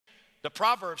The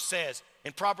proverb says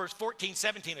in Proverbs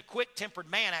 14:17, a quick-tempered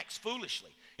man acts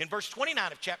foolishly. In verse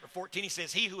 29 of chapter 14, he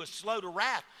says, he who is slow to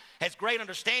wrath has great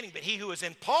understanding, but he who is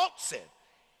impulsive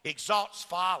exalts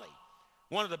folly.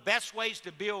 One of the best ways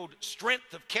to build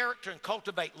strength of character and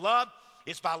cultivate love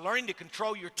is by learning to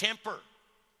control your temper.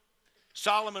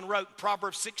 Solomon wrote in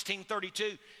Proverbs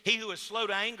 16:32, he who is slow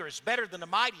to anger is better than the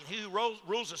mighty, and he who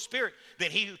rules a spirit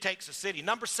than he who takes a city.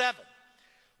 Number 7,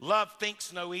 love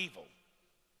thinks no evil.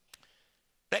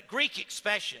 That Greek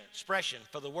expression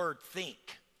for the word think,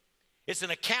 it's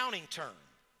an accounting term,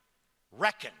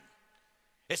 reckon.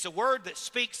 It's a word that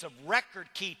speaks of record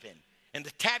keeping and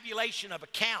the tabulation of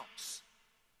accounts.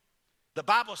 The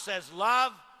Bible says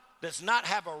love does not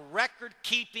have a record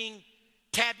keeping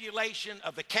tabulation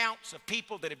of the counts of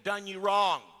people that have done you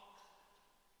wrong.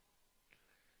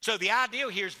 So the idea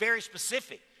here is very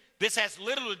specific. This has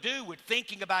little to do with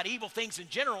thinking about evil things in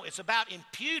general. It's about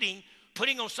imputing,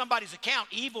 putting on somebody's account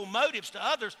evil motives to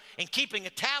others and keeping a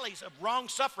tallies of wrong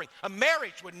suffering. A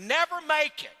marriage would never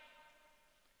make it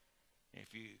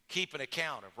if you keep an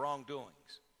account of wrongdoings.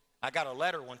 I got a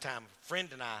letter one time, a friend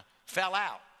and I fell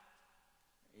out.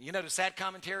 You know, the sad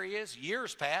commentary is,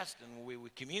 years passed and we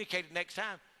communicated next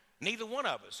time. Neither one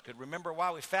of us could remember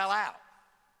why we fell out.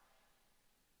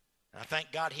 And I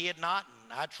thank God he had not,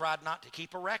 and I tried not to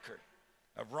keep a record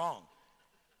of wrong.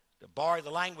 To borrow the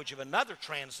language of another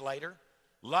translator,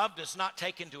 love does not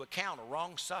take into account a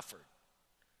wrong suffered.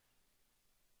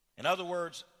 In other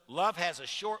words, love has a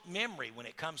short memory when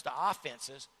it comes to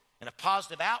offenses and a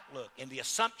positive outlook in the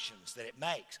assumptions that it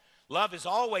makes. Love is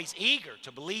always eager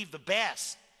to believe the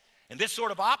best. And this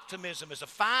sort of optimism is a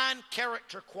fine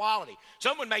character quality.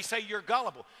 Someone may say you're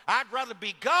gullible. I'd rather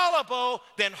be gullible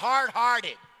than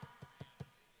hard-hearted.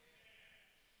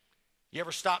 You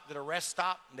ever stopped at a rest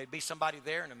stop and there'd be somebody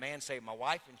there and a man say, my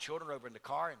wife and children are over in the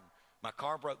car and my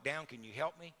car broke down, can you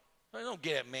help me? Well, don't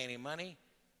get that man any money.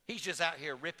 He's just out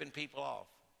here ripping people off.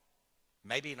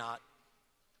 Maybe not.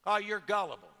 Oh, you're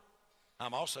gullible.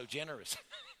 I'm also generous.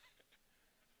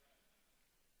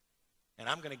 And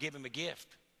I'm going to give him a gift.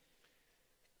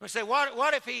 We say,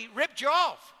 what if he ripped you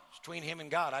off? It's between him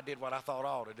and God. I did what I thought I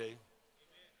ought to do.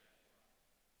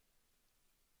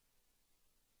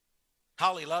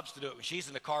 Holly loves to do it. When she's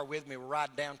in the car with me, we're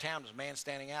riding downtown. There's a man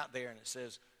standing out there, and it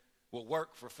says, we'll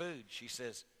work for food. She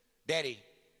says, Daddy,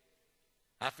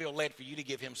 I feel led for you to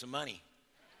give him some money.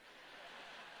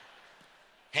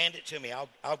 Hand it to me.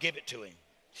 I'll give it to him.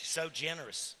 She's so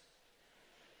generous.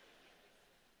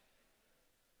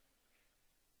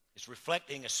 It's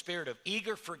reflecting a spirit of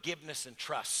eager forgiveness and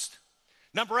trust.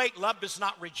 Number 8, love does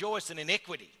not rejoice in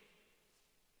iniquity.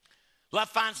 Love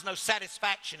finds no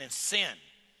satisfaction in sin,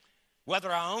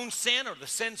 whether our own sin or the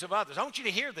sins of others. I want you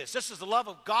to hear this. This is the love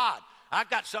of God. I've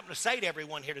got something to say to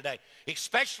everyone here today,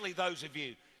 especially those of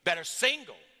you that are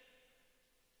single,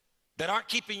 that aren't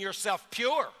keeping yourself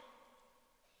pure.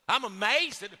 I'm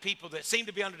amazed at the people that seem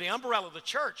to be under the umbrella of the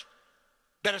church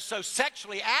that are so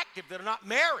sexually active that are not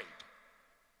married.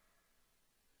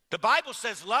 The Bible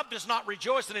says love does not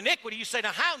rejoice in iniquity. You say,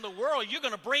 now how in the world are you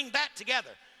going to bring that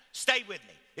together? Stay with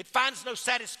me. It finds no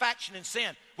satisfaction in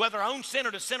sin, whether our own sin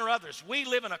or the sin of others. We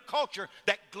live in a culture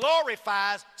that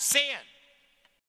glorifies sin.